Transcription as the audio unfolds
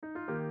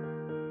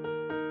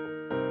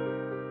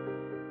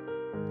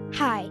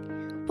Hi,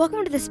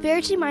 welcome to the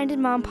Spiritually Minded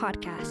Mom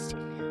podcast,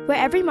 where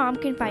every mom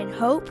can find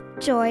hope,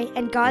 joy,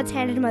 and God's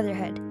hand in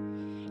motherhood.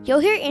 You'll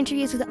hear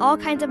interviews with all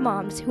kinds of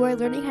moms who are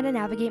learning how to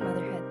navigate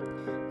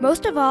motherhood.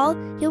 Most of all,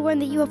 you'll learn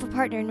that you have a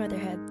partner in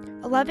motherhood,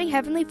 a loving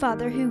Heavenly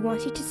Father who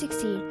wants you to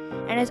succeed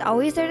and is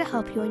always there to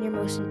help you in your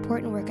most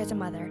important work as a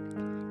mother.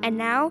 And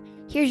now,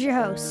 here's your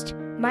host,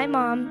 my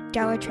mom,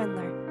 Darla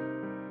Trendler.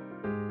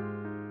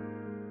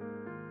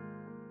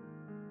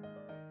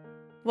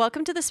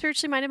 Welcome to the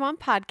Spiritually Minded Mom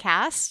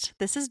podcast.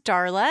 This is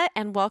Darla,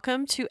 and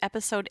welcome to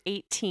episode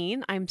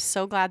 18. I'm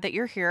so glad that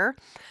you're here.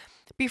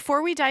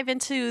 Before we dive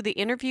into the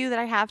interview that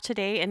I have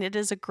today, and it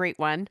is a great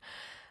one,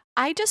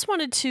 I just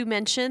wanted to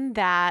mention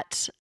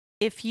that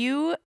if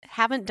you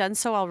haven't done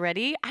so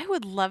already, I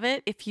would love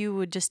it if you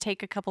would just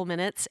take a couple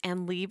minutes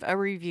and leave a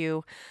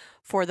review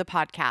for the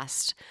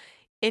podcast.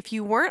 If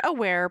you weren't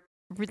aware,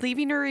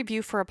 leaving a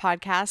review for a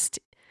podcast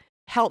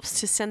helps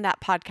to send that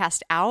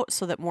podcast out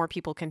so that more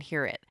people can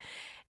hear it.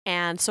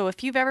 And so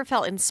if you've ever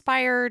felt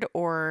inspired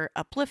or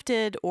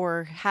uplifted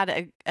or had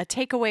a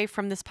takeaway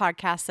from this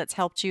podcast that's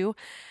helped you,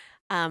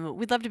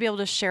 we'd love to be able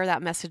to share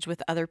that message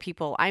with other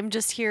people. I'm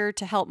just here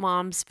to help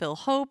moms feel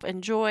hope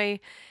and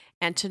joy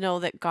and to know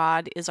that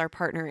God is our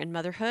partner in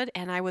motherhood.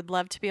 And I would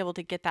love to be able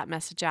to get that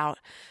message out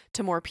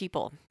to more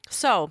people.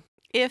 So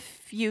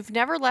if you've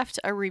never left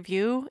a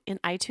review in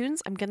iTunes,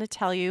 I'm going to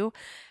tell you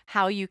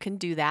how you can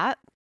do that.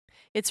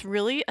 It's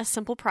really a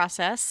simple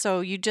process. So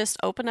you just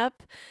open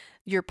up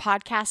your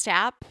podcast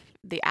app,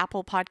 the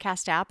Apple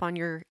Podcast app on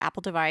your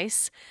Apple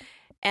device,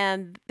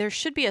 and there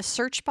should be a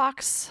search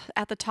box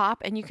at the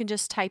top, and you can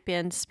just type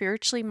in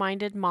Spiritually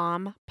Minded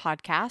Mom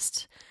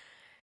Podcast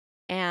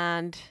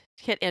and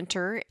hit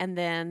enter, and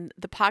then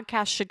the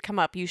podcast should come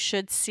up. You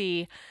should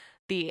see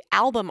the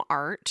album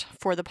art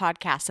for the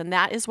podcast, and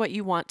that is what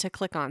you want to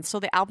click on. So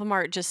the album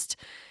art just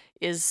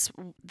is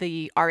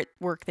the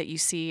artwork that you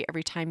see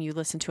every time you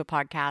listen to a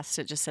podcast.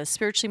 It just says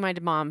Spiritually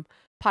Minded Mom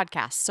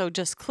Podcast. So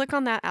just click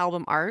on that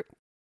album art.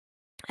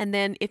 And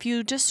then if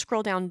you just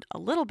scroll down a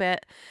little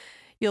bit,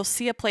 you'll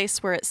see a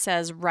place where it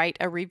says write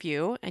a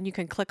review, and you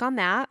can click on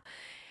that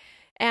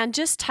and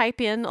just type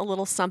in a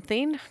little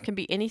something. It can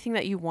be anything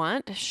that you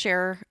want.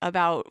 Share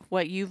about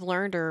what you've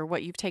learned or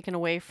what you've taken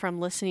away from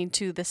listening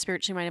to the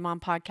Spiritually Minded Mom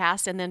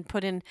podcast, and then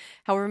put in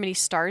however many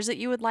stars that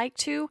you would like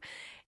to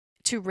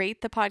rate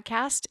the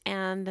podcast.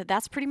 And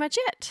that's pretty much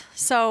it.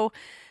 So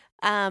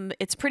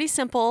it's pretty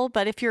simple,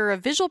 but if you're a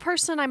visual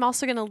person, I'm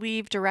also going to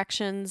leave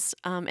directions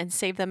and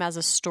save them as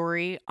a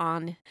story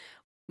on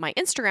my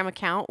Instagram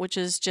account, which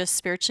is just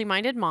Spiritually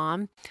Minded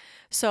Mom.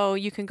 So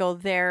you can go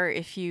there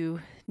if you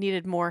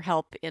needed more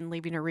help in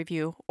leaving a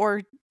review,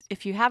 or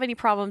if you have any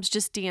problems,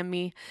 just DM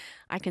me.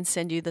 I can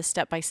send you the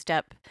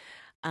step-by-step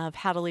of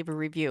how to leave a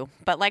review.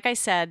 But like I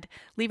said,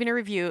 leaving a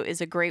review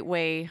is a great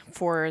way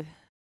for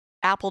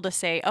Apple to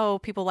say, oh,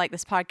 people like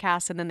this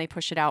podcast, and then they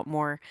push it out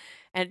more.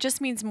 And it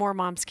just means more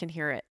moms can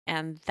hear it.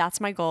 And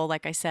that's my goal,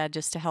 like I said,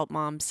 just to help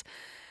moms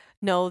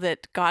know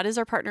that God is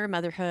our partner in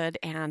motherhood.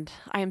 And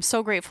I am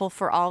so grateful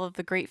for all of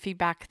the great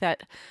feedback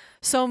that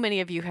so many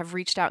of you have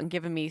reached out and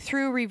given me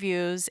through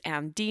reviews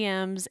and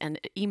DMs and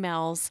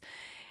emails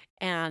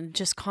and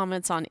just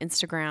comments on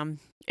Instagram.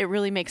 It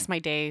really makes my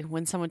day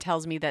when someone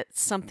tells me that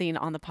something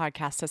on the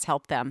podcast has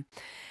helped them.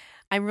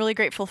 I'm really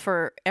grateful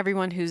for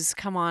everyone who's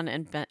come on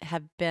and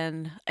have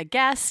been a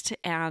guest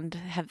and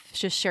have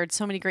just shared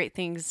so many great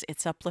things.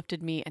 It's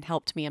uplifted me and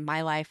helped me in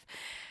my life.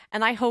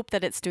 And I hope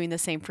that it's doing the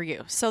same for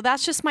you. So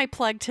that's just my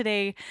plug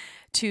today,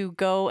 to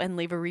go and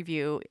leave a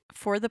review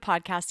for the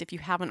podcast if you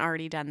haven't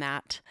already done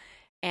that.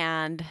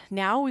 And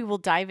now we will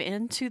dive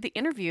into the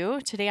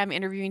interview. Today I'm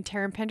interviewing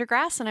Taryn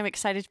Pendergrass, and I'm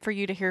excited for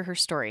you to hear her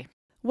story.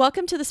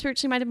 Welcome to the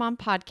Spiritually Minded Mom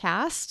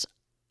podcast.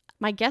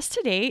 My guest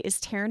today is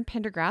Taryn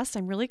Pendergrass.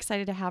 I'm really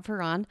excited to have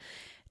her on.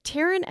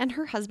 Taryn and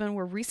her husband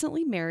were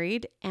recently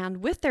married, and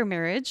with their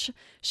marriage,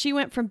 she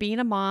went from being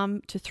a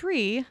mom to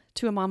 3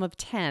 to a mom of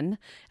 10,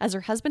 as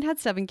her husband had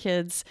 7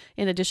 kids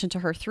in addition to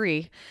her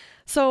 3.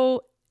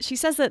 So she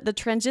says that the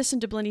transition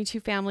to blending 2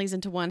 families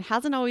into one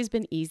hasn't always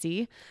been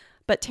easy,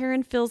 but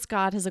Taryn feels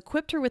God has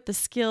equipped her with the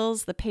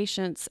skills, the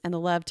patience, and the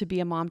love to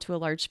be a mom to a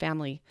large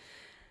family.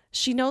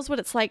 She knows what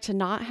it's like to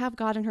not have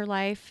God in her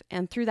life,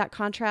 and through that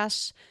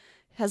contrast,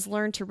 has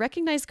learned to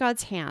recognize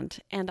God's hand.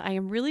 And I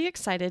am really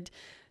excited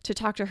to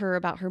talk to her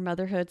about her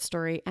motherhood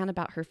story and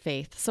about her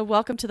faith. So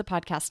welcome to the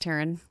podcast,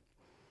 Taryn.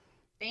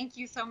 Thank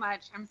you so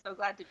much. I'm so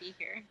glad to be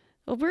here.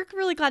 Well, we're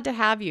really glad to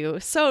have you.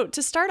 So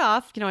to start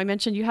off, I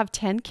mentioned you have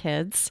 10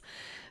 kids.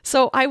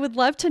 So I would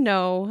love to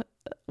know,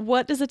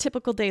 what does a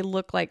typical day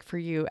look like for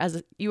you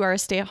as you are a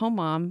stay-at-home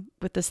mom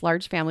with this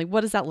large family?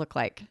 What does that look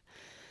like?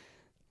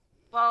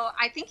 Well,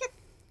 I think it's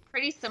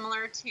pretty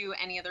similar to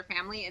any other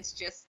family. It's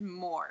just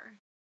more.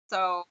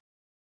 So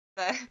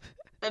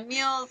the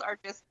meals are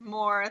just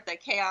more, the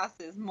chaos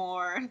is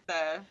more,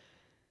 the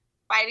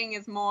fighting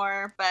is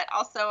more, but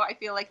also I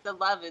feel like the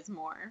love is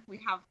more. We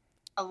have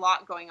a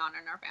lot going on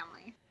in our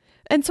family.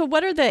 And so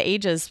what are the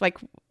ages, like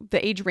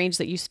the age range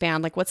that you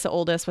span? Like what's the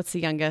oldest, what's the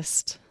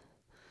youngest?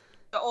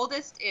 The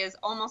oldest is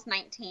almost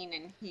 19,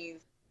 and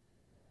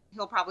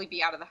he'll probably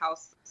be out of the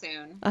house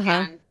soon.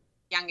 And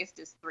youngest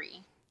is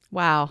 3.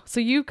 Wow. So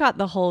you've got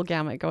the whole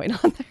gamut going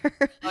on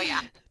there. Oh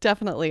yeah.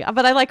 Definitely.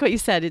 But I like what you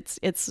said.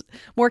 It's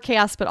more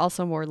chaos, but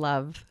also more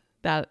love.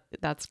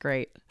 That's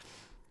great.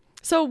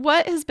 So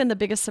what has been the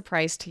biggest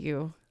surprise to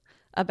you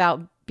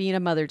about being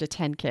a mother to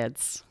 10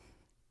 kids?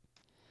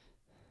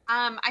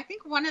 I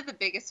think one of the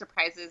biggest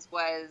surprises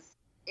was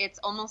it's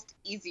almost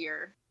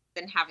easier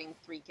than having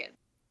 3 kids.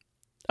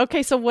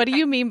 Okay. So what do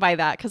you mean by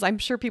that? Because I'm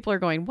sure people are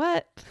going,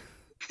 what?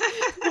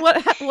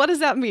 What does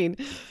that mean?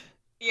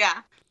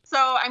 Yeah. So,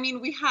 I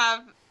mean, we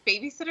have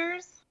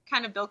babysitters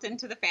kind of built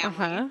into the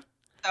family.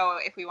 So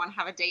if we want to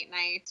have a date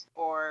night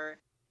or,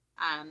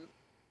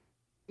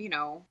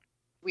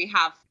 we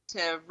have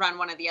to run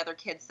one of the other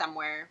kids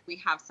somewhere,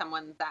 we have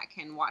someone that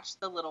can watch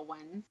the little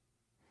ones.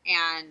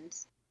 And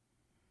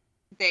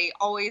they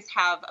always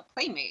have a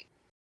playmate.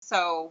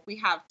 So we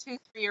have 2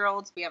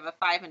 3-year-olds, we have a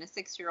 5 and a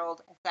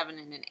 6-year-old, a 7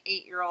 and an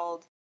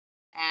 8-year-old,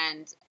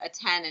 and a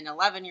 10 and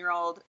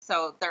 11-year-old.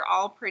 So they're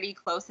all pretty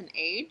close in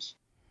age.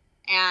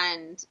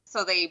 And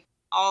so they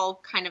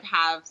all kind of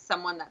have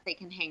someone that they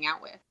can hang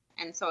out with.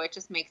 And so it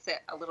just makes it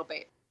a little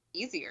bit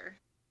easier.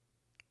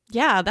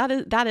 Yeah,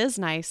 that is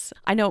nice.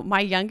 I know my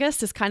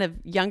youngest is kind of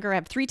younger. I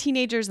have 3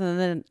 teenagers and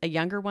then a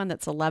younger one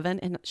that's 11,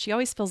 and she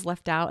always feels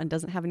left out and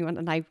doesn't have anyone.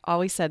 And I've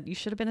always said, you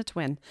should have been a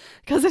twin,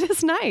 because it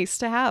is nice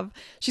to have.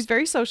 She's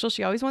very social.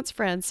 She always wants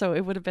friends. So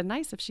it would have been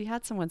nice if she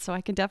had someone. So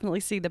I can definitely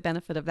see the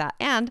benefit of that.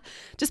 And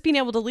just being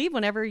able to leave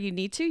whenever you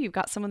need to. You've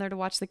got someone there to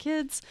watch the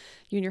kids.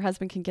 You and your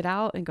husband can get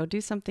out and go do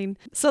something.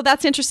 So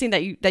that's interesting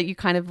that you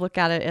kind of look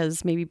at it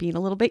as maybe being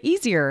a little bit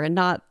easier and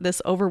not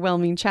this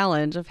overwhelming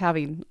challenge of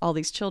having all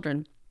these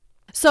children.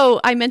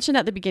 So I mentioned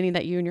at the beginning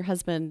that you and your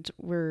husband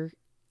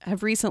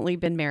have recently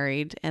been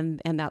married, and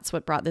that's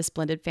what brought this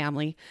blended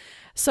family.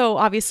 So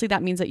obviously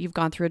that means that you've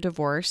gone through a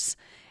divorce.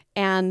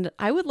 And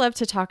I would love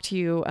to talk to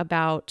you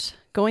about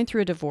going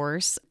through a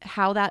divorce,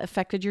 how that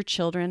affected your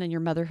children and your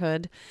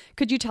motherhood.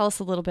 Could you tell us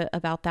a little bit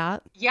about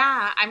that?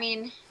 Yeah, I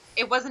mean,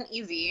 it wasn't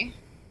easy.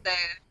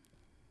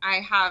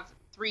 I have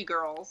 3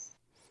 girls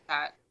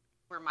that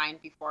were mine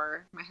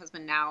before my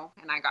husband now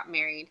and I got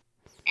married.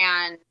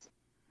 And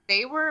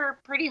they were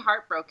pretty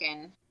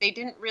heartbroken. They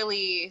didn't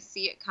really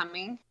see it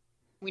coming.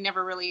 We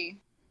never really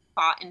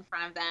fought in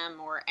front of them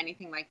or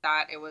anything like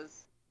that. It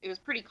was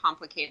pretty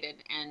complicated,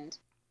 and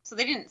so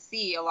they didn't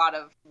see a lot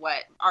of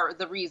what are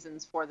the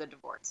reasons for the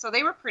divorce. So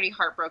they were pretty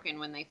heartbroken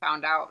when they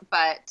found out.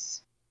 But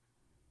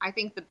I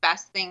think the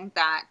best thing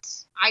that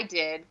I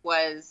did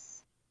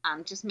was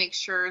just make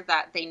sure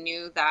that they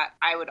knew that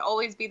I would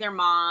always be their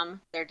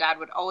mom, their dad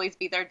would always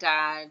be their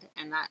dad,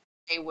 and that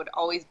they would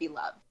always be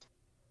loved.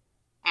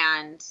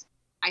 And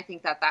I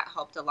think that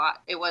helped a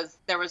lot.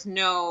 There was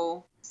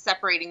no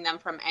separating them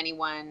from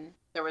anyone.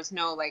 There was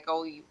no like,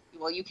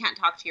 you can't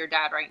talk to your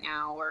dad right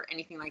now or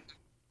anything like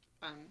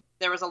that.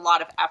 There was a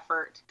lot of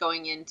effort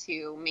going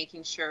into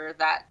making sure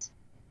that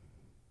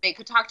they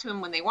could talk to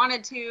him when they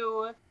wanted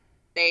to.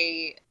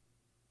 I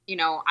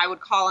would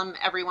call him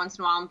every once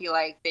in a while and be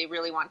like, they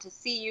really want to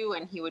see you.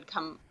 And he would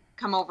come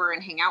over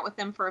and hang out with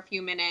them for a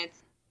few minutes.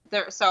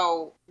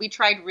 So we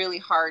tried really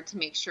hard to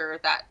make sure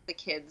that the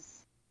kids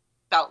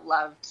felt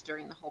loved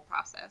during the whole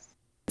process.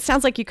 It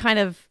sounds like you kind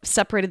of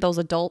separated those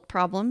adult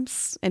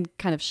problems and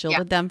kind of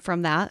shielded them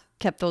from that,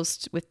 kept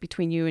those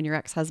between you and your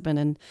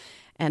ex-husband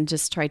and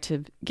just tried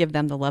to give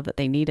them the love that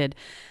they needed.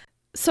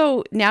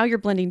 So now you're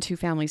blending 2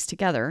 families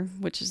together,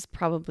 which is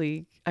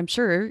probably, I'm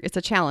sure it's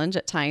a challenge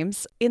at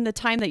times. In the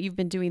time that you've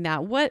been doing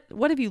that, what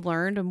have you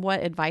learned, and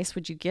what advice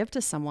would you give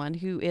to someone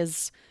who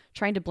is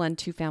trying to blend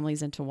 2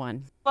 families into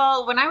one?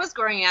 Well, when I was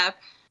growing up,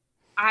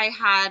 I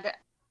had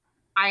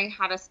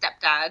a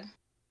stepdad,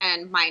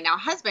 and my now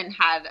husband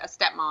had a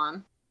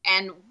stepmom,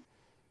 and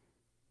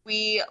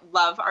we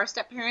love our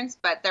stepparents,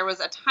 but there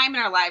was a time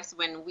in our lives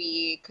when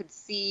we could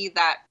see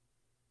that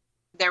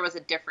there was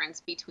a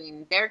difference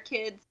between their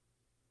kids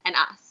and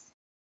us.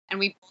 And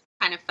we both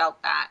kind of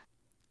felt that.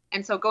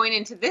 And so going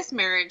into this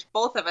marriage,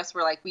 both of us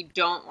were like, we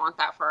don't want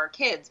that for our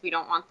kids. We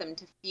don't want them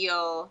to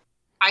feel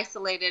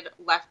isolated,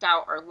 left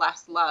out, or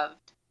less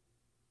loved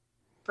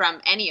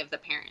from any of the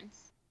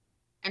parents.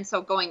 And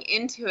so going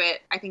into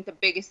it, I think the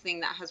biggest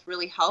thing that has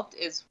really helped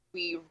is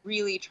we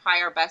really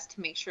try our best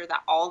to make sure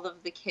that all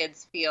of the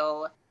kids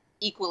feel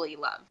equally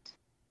loved.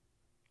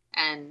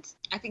 And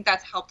I think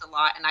that's helped a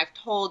lot. And I've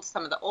told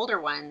some of the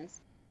older ones,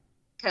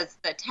 because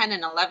the 10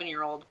 and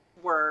 11-year-old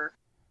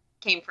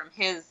came from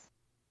his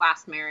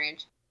last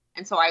marriage.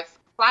 And so I've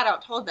flat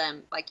out told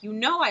them, like,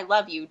 I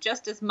love you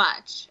just as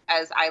much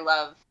as I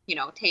love,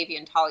 Tavia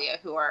and Talia,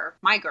 who are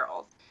my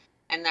girls.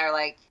 And they're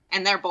like,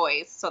 and they're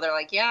boys. So they're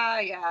like,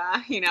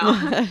 yeah,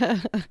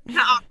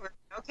 awkward.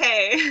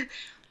 Okay.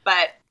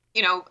 But,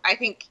 I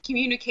think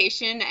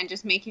communication and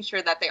just making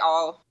sure that they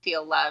all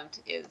feel loved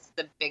is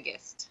the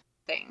biggest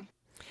thing.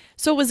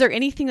 So was there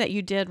anything that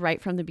you did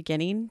right from the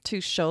beginning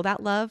to show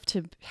that love,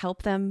 to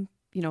help them,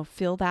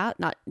 feel that?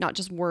 Not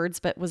just words,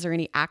 but was there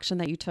any action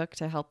that you took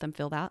to help them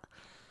feel that?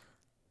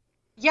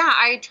 Yeah,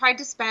 I tried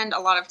to spend a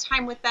lot of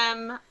time with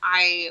them.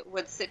 I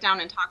would sit down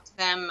and talk to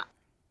them.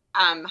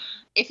 Um,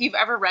 if you've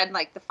ever read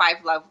like the five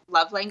love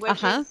Uh-huh.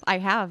 languages, I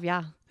have,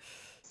 yeah.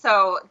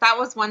 so that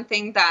was one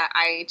thing that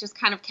I just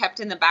kind of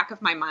kept in the back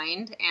of my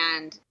mind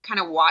and kind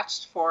of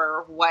watched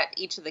for what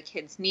each of the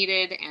kids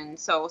needed. And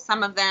so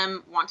some of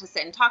them want to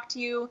sit and talk to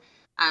you.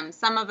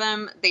 Some of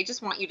them, they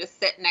just want you to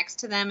sit next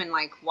to them and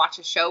like watch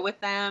a show with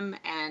them.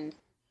 And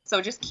so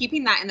just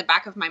keeping that in the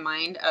back of my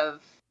mind of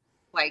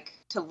like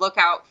to look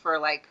out for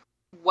like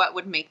what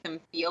would make them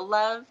feel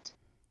loved,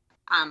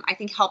 I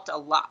think helped a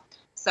lot.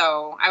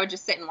 So I would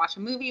just sit and watch a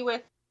movie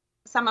with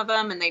some of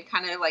them and they'd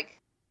kind of like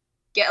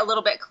get a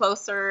little bit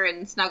closer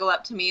and snuggle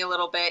up to me a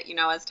little bit,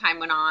 as time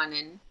went on.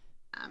 And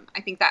I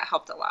think that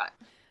helped a lot.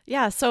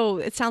 Yeah, so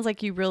it sounds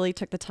like you really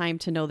took the time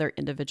to know their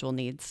individual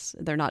needs.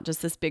 They're not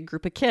just this big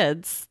group of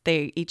kids.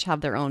 They each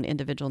have their own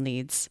individual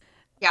needs.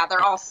 Yeah,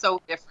 they're all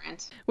so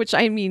different. Which,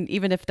 I mean,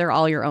 even if they're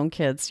all your own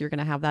kids, you're going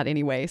to have that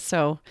anyway.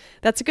 So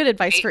that's good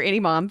advice for any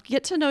mom.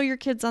 Get to know your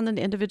kids on an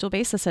individual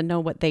basis and know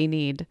what they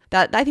need.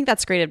 I think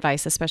that's great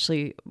advice,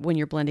 especially when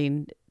you're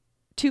blending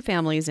two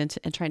families and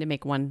trying to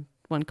make one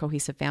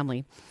cohesive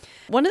family.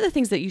 One of the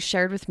things that you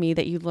shared with me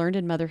that you learned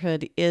in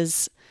motherhood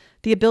is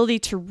the ability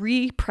to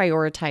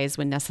reprioritize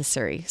when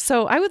necessary.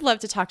 So I would love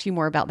to talk to you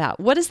more about that.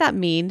 What does that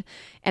mean?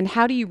 And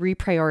how do you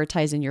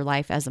reprioritize in your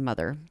life as a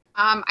mother?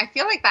 I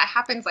feel like that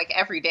happens like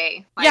every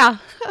day. Like, yeah.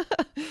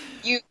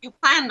 you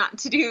plan not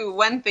to do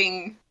one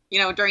thing,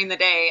 during the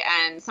day,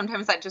 and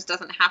sometimes that just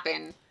doesn't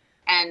happen.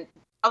 And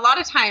a lot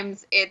of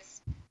times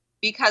it's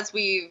because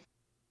we've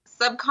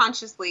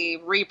subconsciously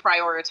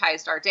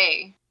reprioritized our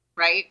day,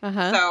 right?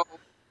 Uh-huh. So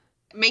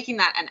making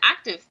that an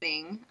active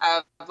thing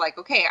of like,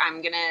 okay,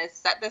 I'm going to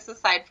set this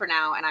aside for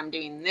now and I'm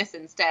doing this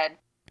instead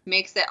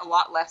makes it a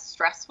lot less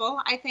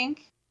stressful, I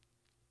think.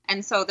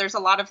 And so there's a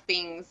lot of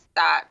things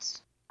that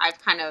I've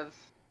kind of,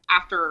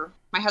 after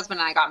my husband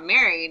and I got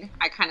married,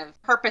 I kind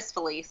of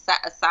purposefully set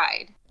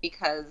aside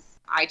because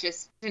I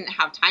just didn't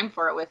have time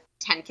for it with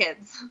 10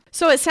 kids.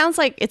 So it sounds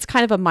like it's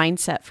kind of a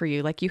mindset for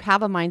you. Like you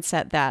have a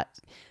mindset that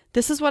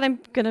this is what I'm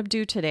going to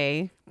do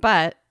today,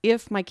 but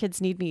if my kids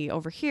need me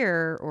over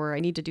here or I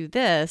need to do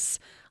this,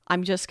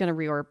 I'm just going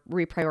to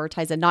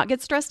reprioritize and not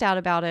get stressed out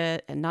about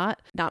it and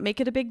not make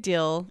it a big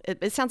deal.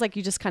 It sounds like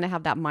you just kind of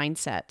have that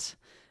mindset.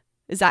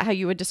 Is that how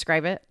you would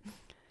describe it?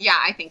 Yeah,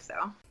 I think so.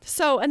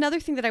 So another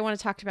thing that I want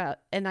to talk about,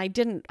 and I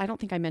don't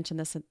think I mentioned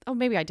this.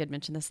 Maybe I did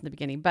mention this in the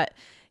beginning, but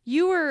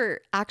you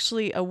were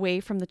actually away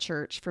from the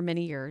church for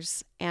many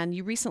years and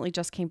you recently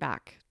just came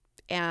back.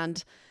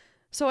 And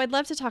so I'd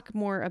love to talk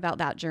more about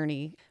that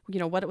journey,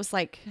 what it was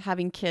like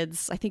having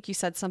kids. I think you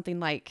said something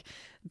like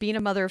being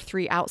a mother of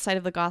 3 outside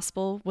of the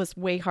gospel was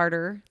way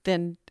harder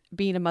than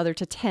being a mother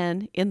to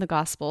 10 in the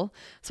gospel.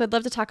 So I'd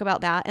love to talk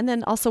about that. And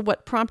then also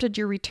what prompted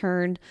your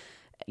return.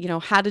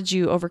 How did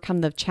you overcome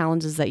the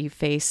challenges that you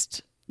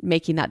faced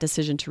making that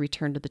decision to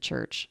return to the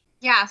church?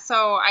 Yeah,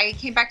 so I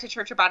came back to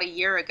church about a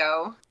year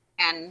ago,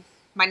 and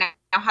my now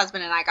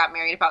husband and I got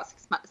married about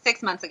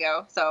 6 months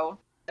ago, so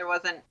there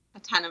wasn't a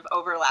ton of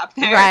overlap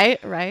there.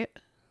 Right.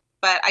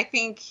 But I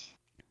think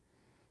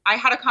I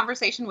had a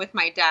conversation with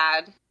my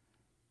dad,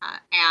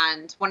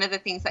 and one of the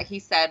things that he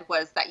said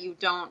was that you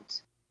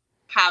don't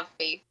have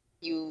faith,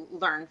 you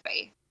learn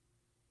faith.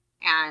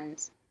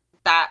 And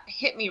that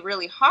hit me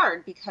really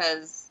hard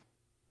because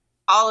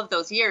all of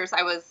those years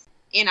I was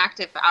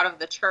inactive out of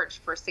the church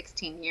for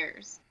 16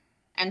 years.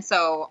 And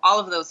so all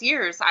of those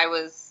years I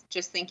was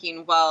just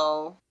thinking,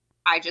 well,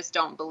 I just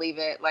don't believe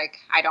it. Like,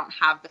 I don't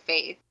have the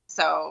faith,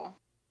 so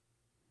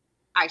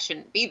I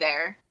shouldn't be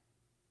there.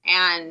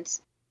 And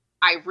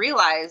I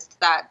realized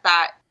that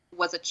that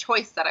was a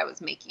choice that I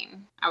was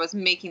making. I was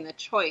making the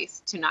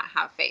choice to not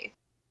have faith.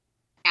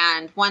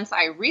 And once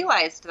I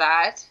realized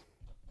that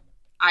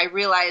I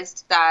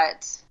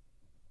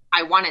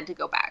wanted to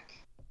go back.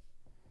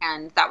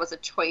 And that was a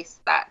choice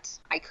that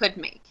I could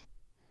make.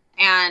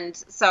 And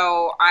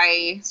so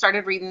I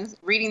started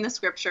reading the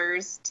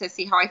scriptures to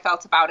see how I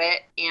felt about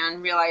it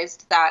and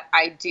realized that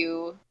I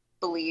do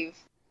believe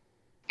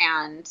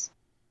and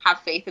have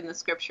faith in the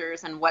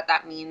scriptures and what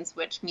that means,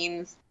 which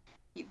means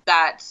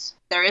that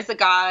there is a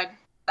God,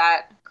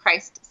 that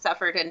Christ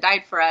suffered and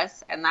died for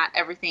us, and that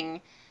everything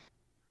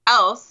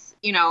else,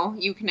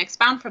 you can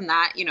expound from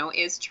that,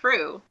 is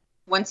true.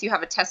 Once you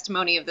have a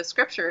testimony of the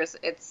scriptures,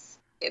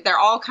 they're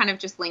all kind of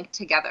just linked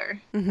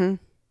together. Mm-hmm.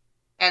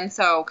 And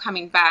so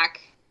coming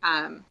back,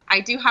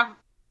 I do have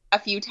a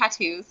few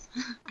tattoos.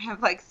 I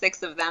have like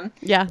 6 of them.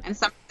 Yeah. And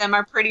some of them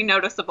are pretty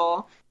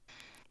noticeable.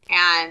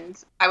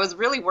 And I was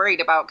really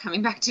worried about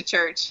coming back to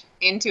church,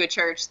 into a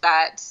church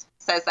that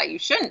says that you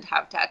shouldn't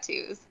have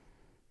tattoos,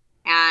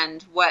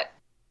 and what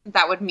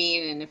that would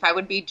mean, and if I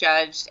would be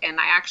judged. And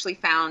I actually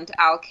found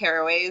Al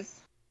Caraway's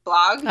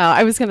blog. Oh,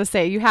 I was going to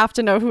say, you have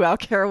to know who Al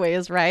Caraway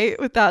is, right?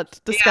 With that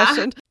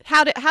discussion.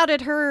 Yeah. How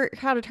did her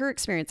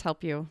experience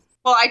help you?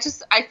 Well,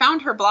 I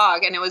found her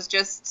blog, and it was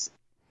just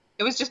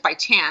by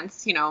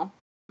chance,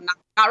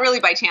 not really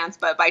by chance,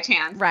 but by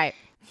chance. Right.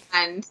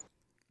 And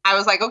I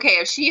was like, okay,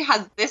 if she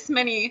has this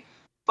many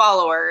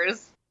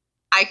followers,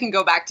 I can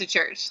go back to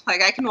church.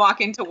 Like I can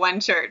walk into one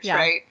church, Yeah.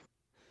 right?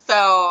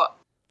 So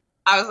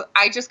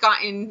I just got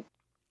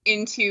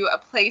into a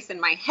place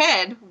in my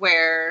head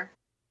where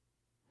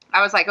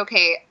I was like,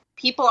 okay,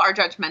 people are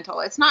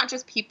judgmental. It's not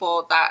just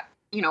people that,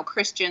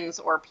 Christians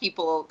or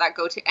people that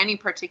go to any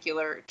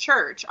particular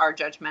church are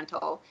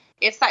judgmental.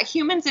 It's that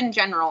humans in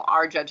general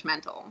are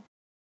judgmental.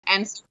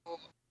 And so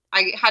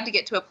I had to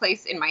get to a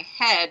place in my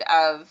head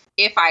of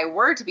if I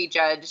were to be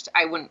judged,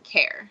 I wouldn't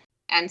care.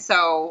 And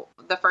so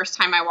the first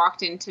time I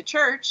walked into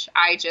church,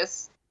 I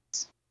just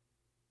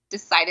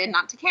decided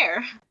not to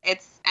care.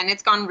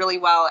 It's gone really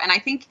well. And I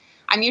think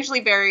I'm usually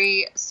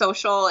very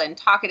social and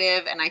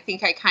talkative, and I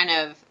think I kind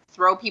of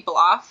throw people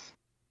off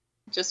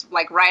just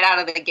like right out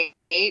of the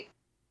gate,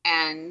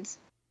 and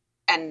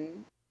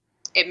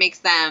it makes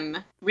them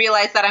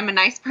realize that I'm a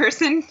nice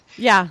person.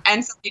 Yeah.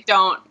 And so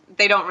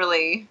they don't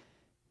really,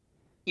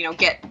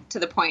 get to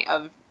the point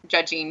of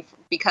judging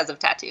because of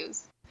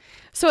tattoos.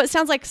 So it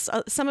sounds like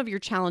some of your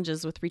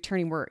challenges with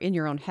returning were in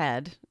your own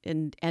head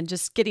and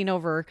just getting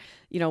over,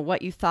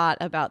 what you thought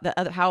about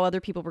how other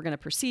people were going to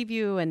perceive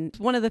you. And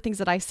one of the things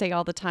that I say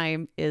all the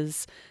time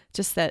is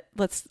just that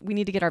we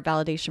need to get our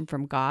validation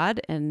from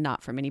God and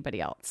not from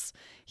anybody else.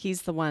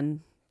 He's the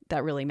one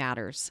that really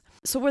matters.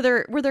 So were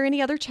there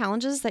any other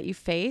challenges that you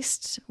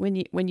faced when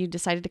you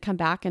decided to come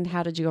back, and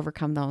how did you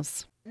overcome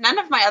those? None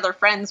of my other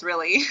friends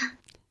really,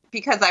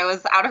 because I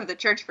was out of the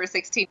church for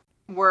 16,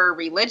 were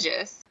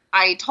religious.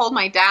 I told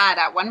my dad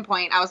at one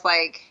point, I was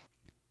like,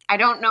 I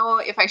don't know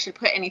if I should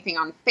put anything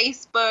on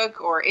Facebook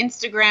or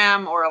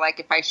Instagram, or like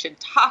if I should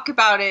talk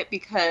about it,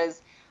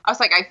 because I was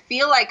like, I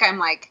feel like I'm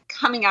like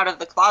coming out of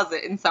the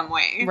closet in some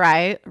way.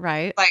 Right.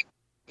 Like,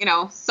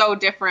 so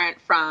different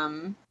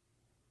from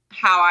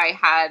how I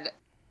had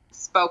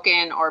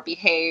spoken or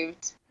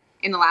behaved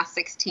in the last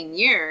 16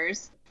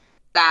 years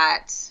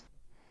that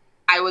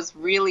I was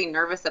really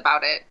nervous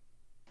about it.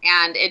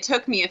 And it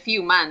took me a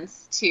few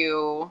months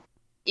to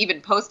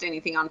even post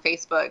anything on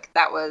Facebook.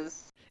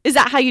 Is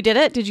that how you did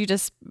it? Did you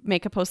just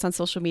make a post on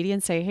social media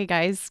and say, "Hey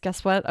guys,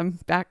 guess what? I'm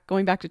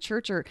going back to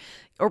church," or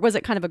was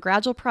it kind of a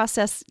gradual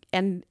process?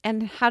 And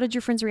how did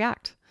your friends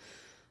react?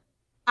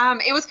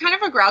 It was kind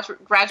of a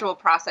gradual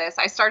process.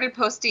 I started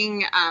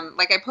posting,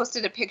 I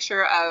posted a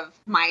picture of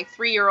my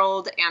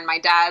 3-year-old and my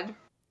dad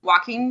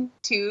walking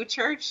to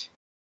church.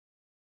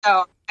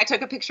 So I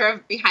took a picture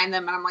of behind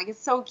them, and I'm like, it's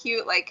so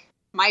cute, like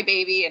my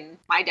baby and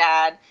my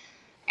dad.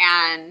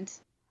 And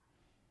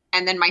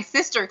then my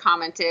sister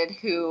commented,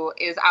 who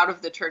is out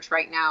of the church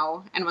right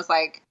now, and was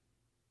like,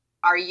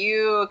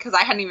 because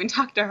I hadn't even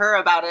talked to her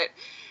about it.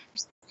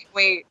 She's like,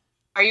 wait,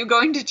 are you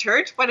going to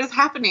church? What is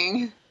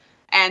happening?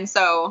 And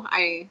so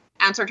I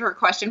answered her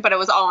question, but it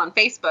was all on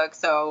Facebook,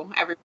 so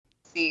everyone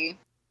could see.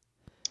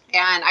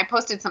 And I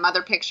posted some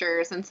other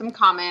pictures and some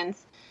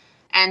comments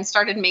and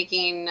started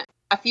making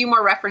a few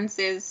more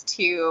references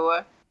to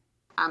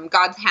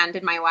God's hand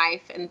in my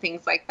life and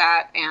things like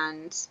that.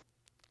 And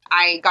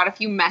I got a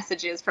few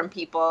messages from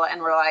people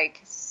and were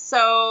like,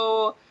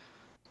 so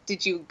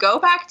did you go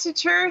back to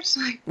church?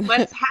 Like,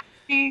 what's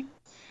happening?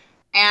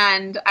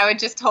 And I would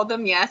just told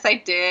them, yes, I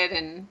did.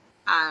 And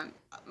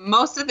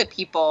most of the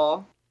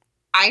people,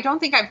 I don't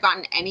think I've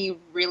gotten any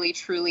really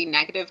truly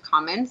negative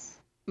comments.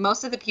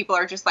 Most of the people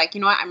are just like,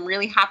 you know what, I'm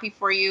really happy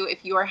for you.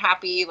 If you are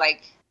happy,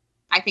 like,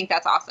 I think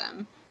that's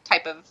awesome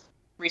type of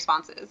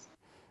responses.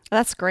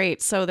 That's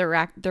great. So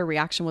their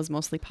reaction was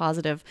mostly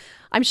positive.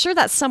 I'm sure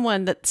that's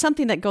something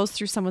that goes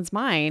through someone's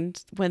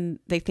mind when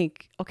they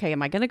think, okay,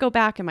 am I going to go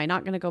back? Am I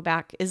not going to go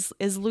back? Is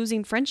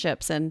losing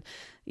friendships, and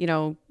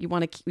you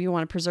want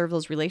to preserve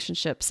those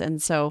relationships.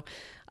 And so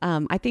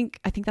I think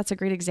that's a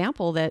great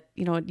example that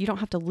you don't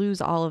have to lose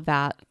all of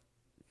that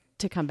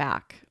to come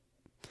back.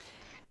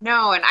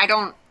 No, and I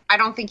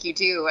don't think you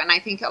do. And I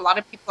think a lot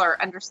of people are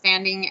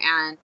understanding,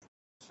 and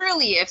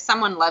truly, if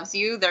someone loves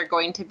you,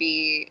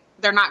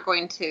 they're not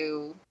going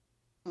to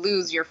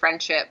lose your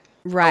friendship.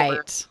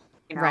 Right.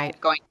 Over, right.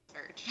 Going to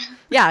church.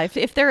 Yeah.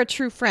 If they're a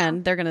true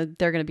friend, they're going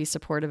to be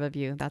supportive of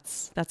you.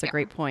 That's a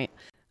great point.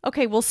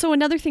 Okay. Well, so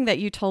another thing that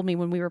you told me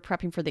when we were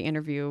prepping for the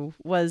interview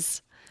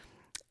was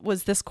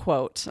this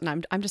quote,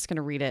 and I'm just going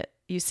to read it.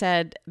 You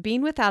said,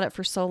 "Being without it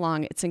for so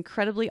long, it's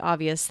incredibly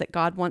obvious that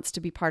God wants to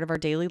be part of our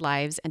daily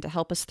lives and to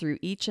help us through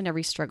each and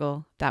every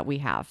struggle that we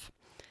have."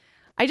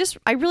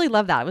 I really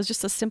love that. It was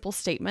just a simple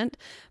statement,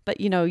 but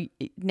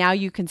now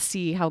you can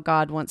see how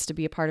God wants to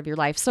be a part of your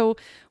life. So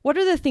what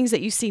are the things that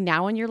you see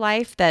now in your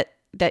life that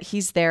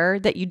he's there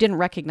that you didn't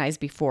recognize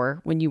before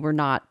when you were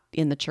not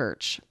in the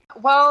church?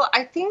 Well,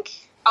 I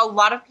think a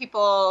lot of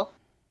people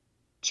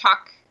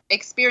chalk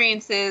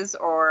experiences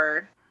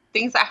or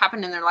things that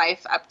happen in their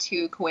life up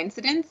to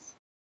coincidence.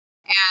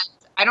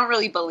 And I don't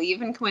really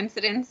believe in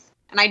coincidence.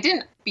 And I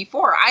didn't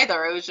before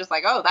either. It was just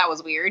like, oh, that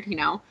was weird,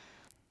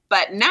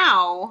 But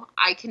now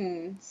I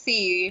can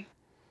see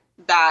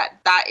that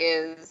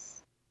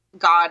is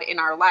God in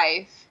our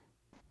life.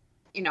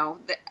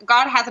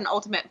 God has an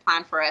ultimate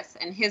plan for us,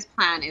 and his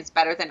plan is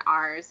better than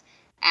ours.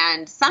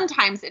 And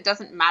sometimes it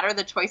doesn't matter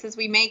the choices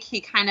we make.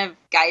 He kind of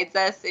guides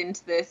us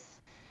into this,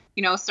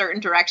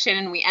 certain direction,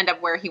 and we end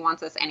up where he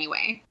wants us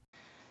anyway.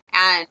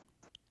 And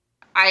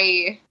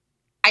I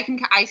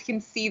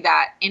can see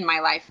that in my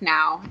life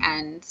now,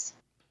 and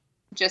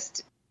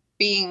just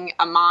being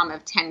a mom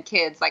of 10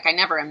 kids, like I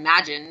never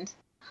imagined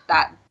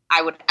that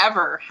I would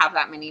ever have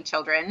that many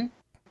children.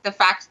 The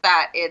fact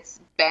that it's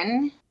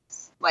been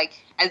like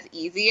as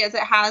easy as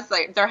it has,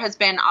 like there has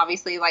been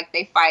obviously like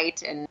they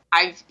fight, and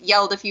I've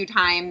yelled a few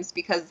times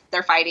because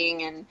they're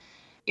fighting, and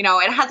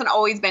it hasn't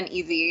always been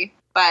easy,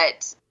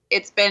 but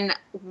it's been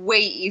way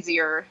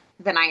easier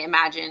than I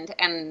imagined.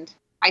 And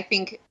I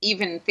think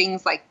even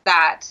things like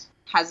that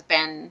has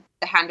been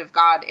the hand of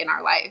God in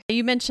our life.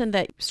 You mentioned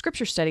that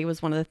scripture study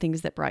was one of the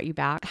things that brought you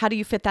back. How do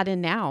you fit that in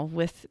now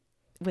with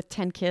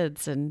 10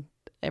 kids and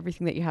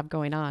everything that you have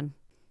going on?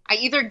 I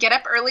either get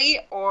up early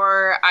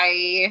or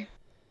I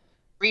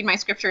read my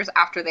scriptures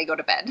after they go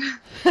to bed.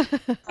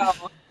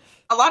 So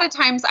a lot of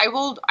times I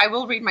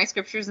will read my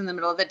scriptures in the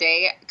middle of the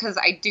day, because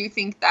I do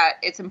think that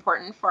it's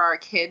important for our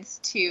kids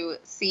to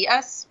see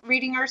us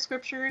reading our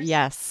scriptures.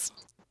 Yes.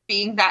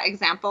 Being that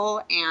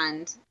example.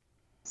 And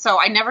so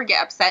I never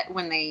get upset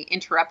when they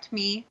interrupt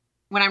me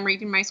when I'm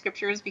reading my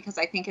scriptures, because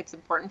I think it's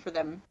important for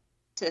them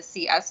to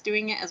see us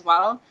doing it as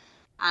well.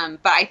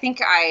 But I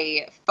think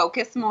I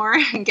focus more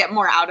and get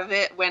more out of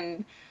it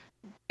when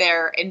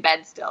they're in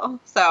bed still.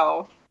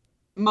 So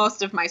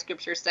most of my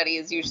scripture study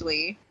is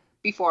usually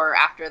before or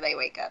after they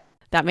wake up.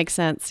 That makes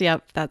sense.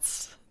 Yep.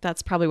 That's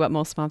probably what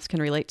most moms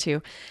can relate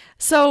to.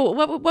 So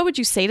what would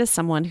you say to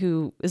someone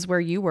who is where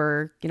you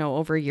were,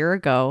 over a year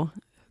ago?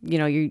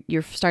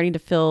 You're starting to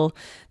feel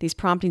these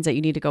promptings that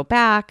you need to go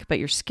back, but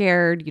you're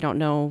scared. You don't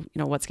know,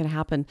 what's going to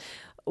happen.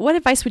 What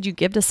advice would you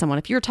give to someone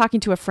if you were talking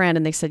to a friend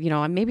and they said,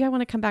 maybe I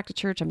want to come back to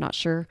church, I'm not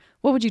sure?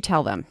 What would you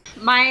tell them?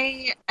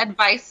 My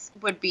advice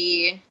would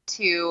be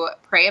to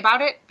pray about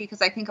it, because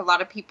I think a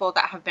lot of people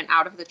that have been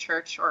out of the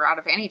church or out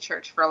of any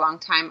church for a long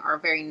time are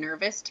very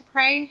nervous to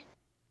pray.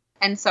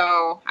 And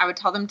so I would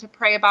tell them to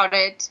pray about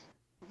it,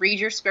 read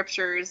your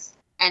scriptures,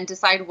 and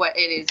decide what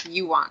it is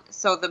you want.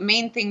 So the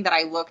main thing that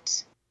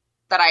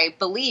I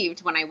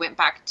believed when I went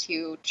back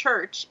to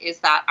church is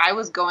that I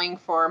was going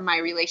for my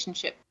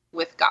relationship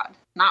with God,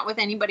 not with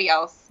anybody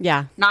else.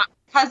 Yeah. Not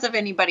because of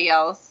anybody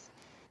else.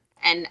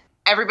 And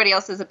everybody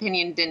else's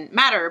opinion didn't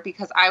matter,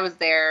 because I was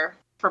there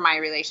for my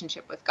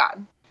relationship with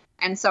God.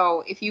 And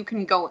so if you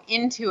can go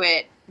into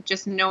it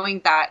just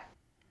knowing that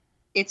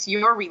it's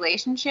your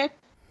relationship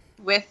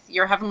with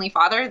your Heavenly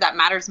Father that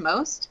matters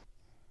most,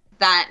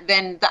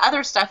 then the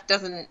other stuff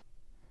doesn't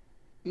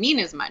mean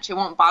as much. It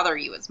won't bother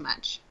you as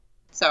much.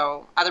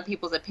 So other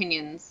people's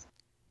opinions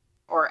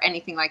or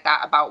anything like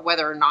that about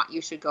whether or not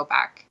you should go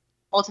back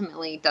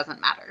ultimately doesn't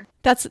matter.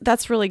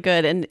 That's really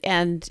good.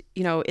 And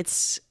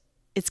it's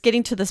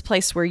getting to this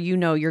place where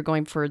you're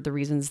going for the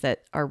reasons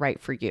that are right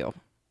for you.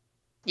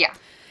 Yeah.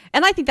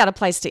 And I think that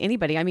applies to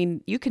anybody. I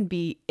mean, you can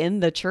be in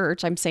the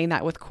church, I'm saying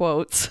that with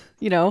quotes,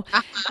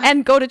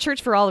 and go to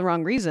church for all the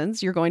wrong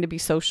reasons. You're going to be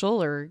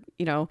social or,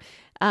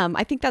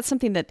 I think that's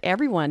something that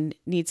everyone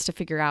needs to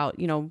figure out.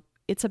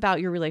 It's about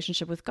your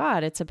relationship with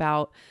God. It's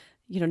about,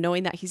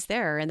 knowing that he's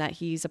there and that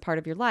he's a part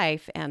of your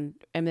life, and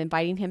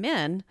inviting him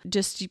in,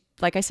 just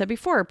like I said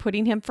before,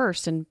 putting him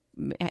first and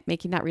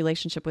making that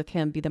relationship with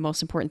him be the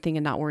most important thing,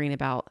 and not worrying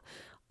about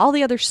all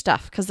the other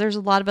stuff. Because there's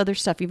a lot of other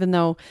stuff, even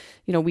though,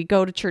 we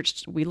go to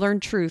church, we learn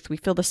truth, we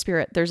feel the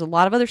Spirit, there's a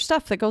lot of other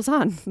stuff that goes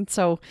on. And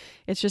so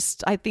it's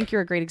just, I think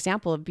you're a great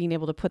example of being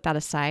able to put that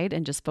aside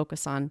and just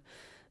focus on,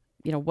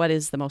 what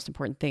is the most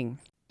important thing.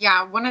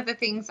 Yeah. One of the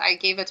things, I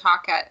gave a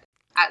talk at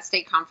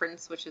State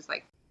Conference, which is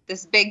like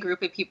this big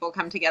group of people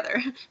come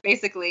together,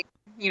 basically,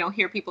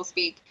 hear people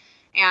speak.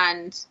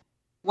 And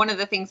one of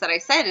the things that I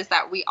said is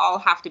that we all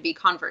have to be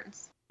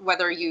converts,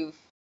 whether you've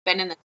been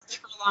in the church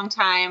for a long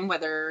time,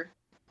 whether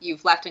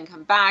you've left and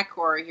come back,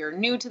 or you're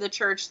new to the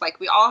church. Like,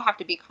 we all have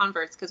to be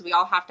converts, because we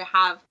all have to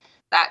have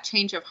that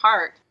change of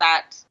heart,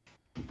 that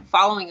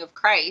following of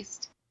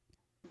Christ,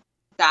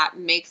 that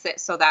makes it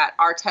so that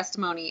our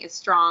testimony is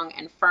strong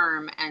and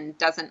firm and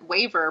doesn't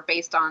waver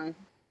based on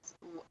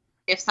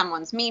if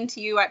someone's mean to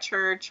you at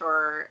church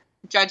or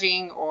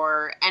judging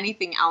or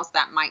anything else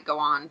that might go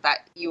on,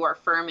 that you are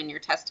firm in your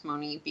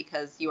testimony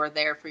because you are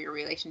there for your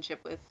relationship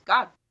with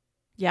God.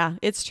 Yeah,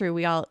 it's true.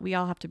 We all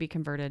have to be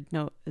converted.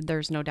 No,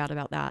 there's no doubt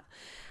about that.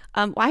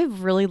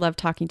 I've really loved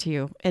talking to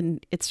you,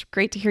 and it's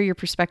great to hear your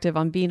perspective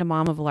on being a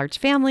mom of a large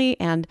family,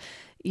 and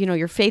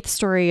your faith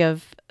story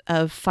of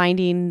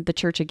finding the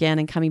church again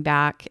and coming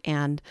back,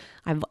 and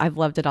I've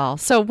loved it all.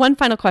 So one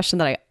final question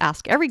that I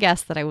ask every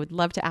guest that I would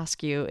love to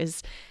ask you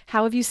is,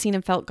 how have you seen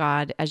and felt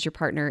God as your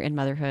partner in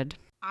motherhood?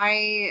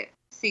 I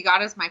see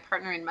God as my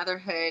partner in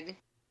motherhood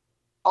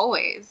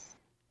always.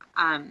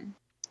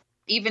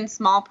 Even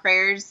small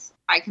prayers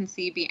I can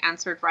see be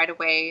answered right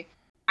away.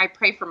 I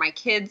pray for my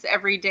kids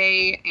every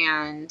day,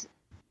 and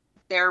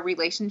their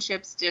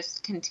relationships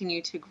just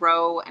continue to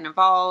grow and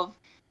evolve.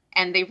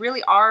 And they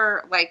really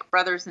are like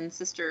brothers and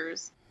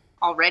sisters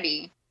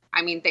already.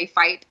 I mean, they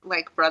fight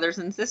like brothers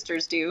and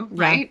sisters do,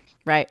 Yeah, right?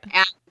 right.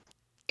 And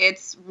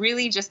it's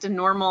really just a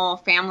normal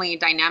family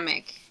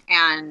dynamic.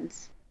 And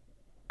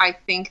I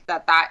think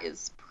that that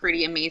is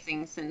pretty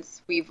amazing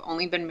since we've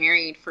only been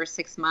married for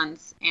 6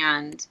 months.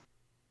 And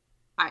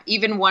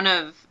even one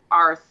of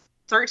our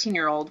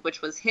 13-year-old,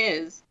 which was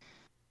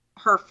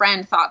her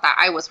friend thought that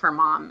I was her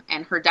mom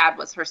and her dad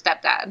was her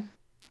stepdad.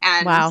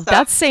 And Wow, so,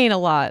 that's saying a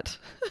lot.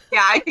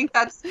 yeah, I think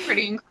that's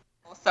pretty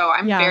incredible. So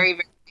I'm Yeah. very,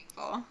 very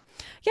thankful.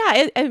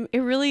 Yeah, it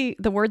really,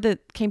 the word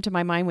that came to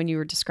my mind when you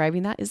were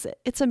describing that is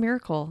it's a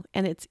miracle.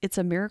 And it's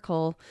a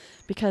miracle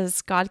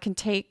because God can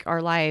take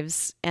our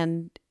lives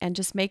and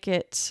just make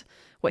it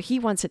what he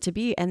wants it to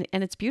be. And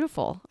it's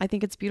beautiful. I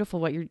think it's beautiful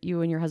what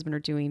you and your husband are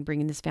doing,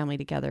 bringing this family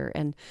together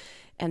and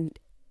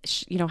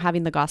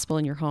having the gospel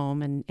in your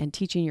home and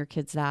teaching your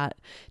kids that,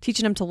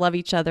 teaching them to love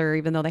each other,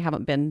 even though they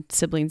haven't been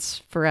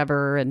siblings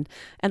forever and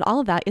all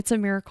of that. It's a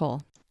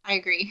miracle. I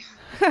agree.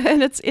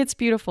 And it's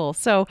beautiful.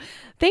 So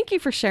thank you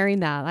for sharing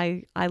that.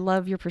 I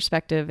love your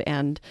perspective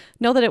and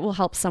know that it will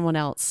help someone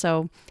else.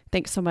 So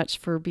thanks so much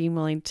for being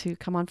willing to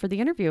come on for the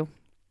interview.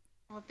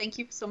 Well, thank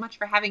you so much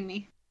for having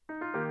me.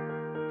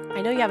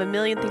 I know you have a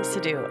million things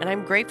to do, and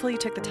I'm grateful you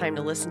took the time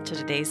to listen to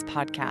today's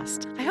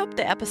podcast. I hope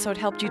the episode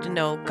helped you to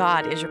know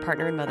God is your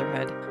partner in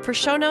motherhood. For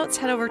show notes,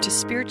 head over to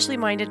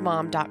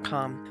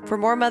spirituallymindedmom.com. For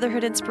more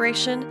motherhood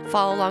inspiration,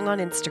 follow along on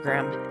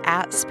Instagram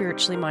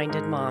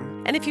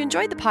 @spirituallymindedmom. And if you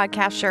enjoyed the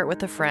podcast, share it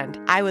with a friend.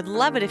 I would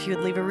love it if you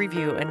would leave a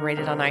review and rate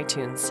it on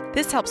iTunes.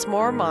 This helps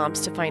more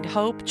moms to find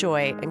hope,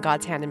 joy, and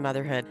God's hand in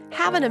motherhood.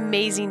 Have an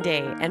amazing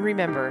day, and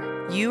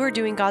remember, you are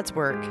doing God's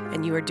work,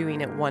 and you are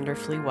doing it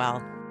wonderfully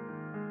well.